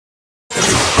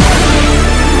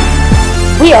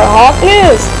We are Hawk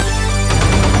News.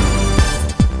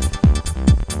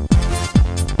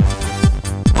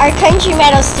 Our Country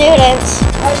Meadow students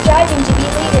are striving to be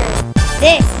leaders.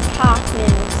 This is Hawk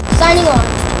News. Signing on.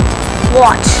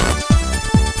 Watch.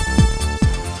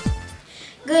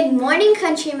 Good morning,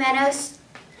 Country Meadows.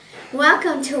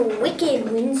 Welcome to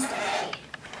Wicked Wednesday.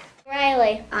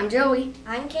 Riley. I'm Joey.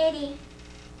 I'm Katie.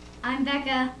 I'm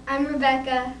Becca. I'm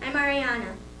Rebecca. I'm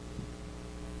Ariana.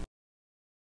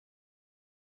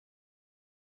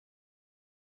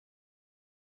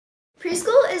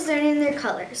 Preschool is learning their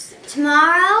colors.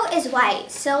 Tomorrow is white,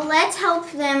 so let's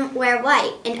help them wear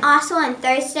white. And also on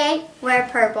Thursday, wear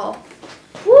purple.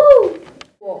 Woo!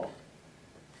 Whoa.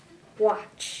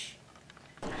 Watch.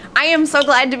 I am so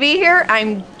glad to be here.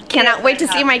 I cannot wait to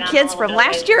see my kids from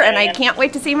last year, and I can't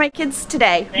wait to see my kids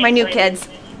today, my new kids.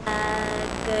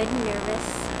 Good,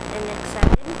 nervous, and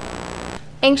excited.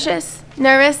 Anxious,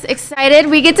 nervous, excited.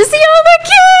 We get to see all the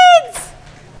kids!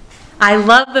 I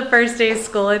love the first day of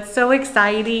school. It's so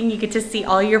exciting. You get to see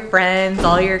all your friends,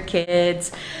 all your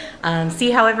kids,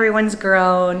 see how everyone's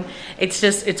grown.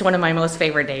 It's one of my most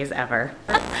favorite days ever.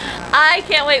 I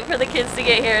can't wait for the kids to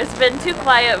get here. It's been too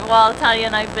quiet while Talia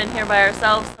and I have been here by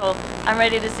ourselves, so I'm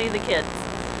ready to see the kids.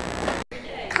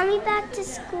 Coming back to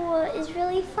school is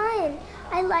really fun.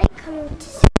 I like coming to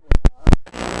school.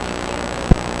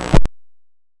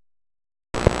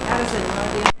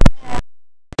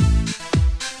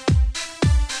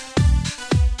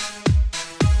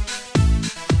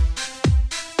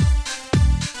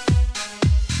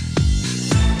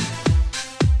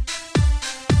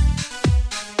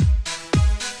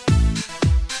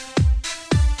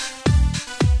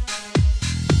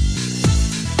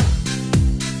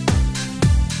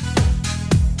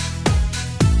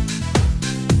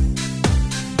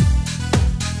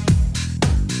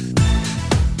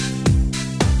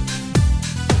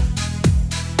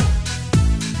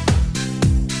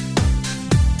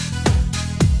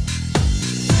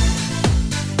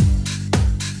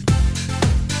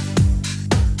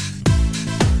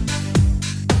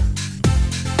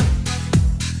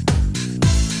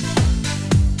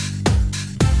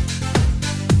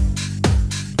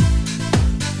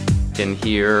 In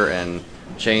here and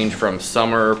change from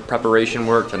summer preparation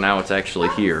work to now it's actually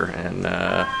here, and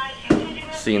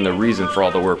seeing the reason for all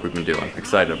the work we've been doing.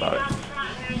 Excited about it.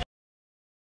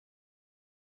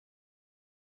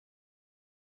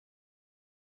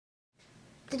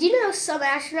 Did you know some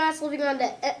astronauts living on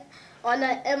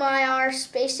the MIR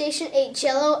space station ate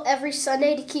Jell-O every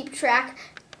Sunday to keep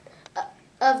track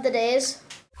of the days?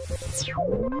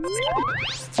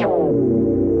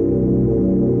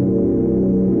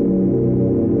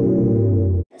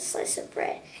 Slice of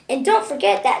bread. And don't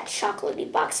forget that chocolatey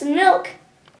box of milk.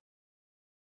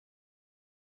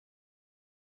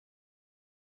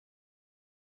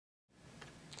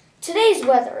 Today's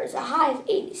weather is a high of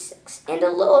 86 and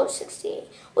a low of 68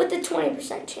 with a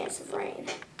 20% chance of rain.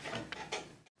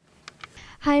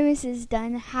 Hi, Mrs.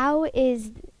 Dunn. How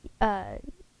is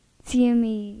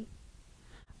CME?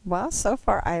 Well, so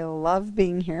far I love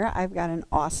being here. I've got an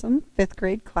awesome 5th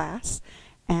grade class.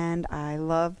 And I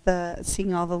love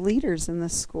seeing all the leaders in the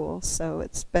school, so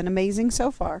it's been amazing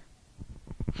so far.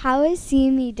 How is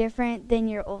CME different than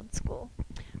your old school?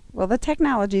 Well, the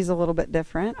technology is a little bit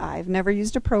different. I've never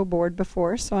used a pro board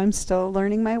before, so I'm still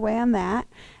learning my way on that.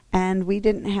 And we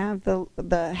didn't have the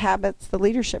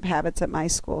leadership habits at my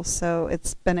school, so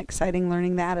it's been exciting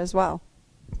learning that as well.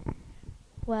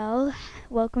 Well,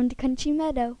 welcome to Country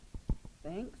Meadow.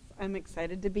 Thanks. I'm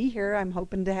excited to be here. I'm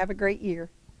hoping to have a great year.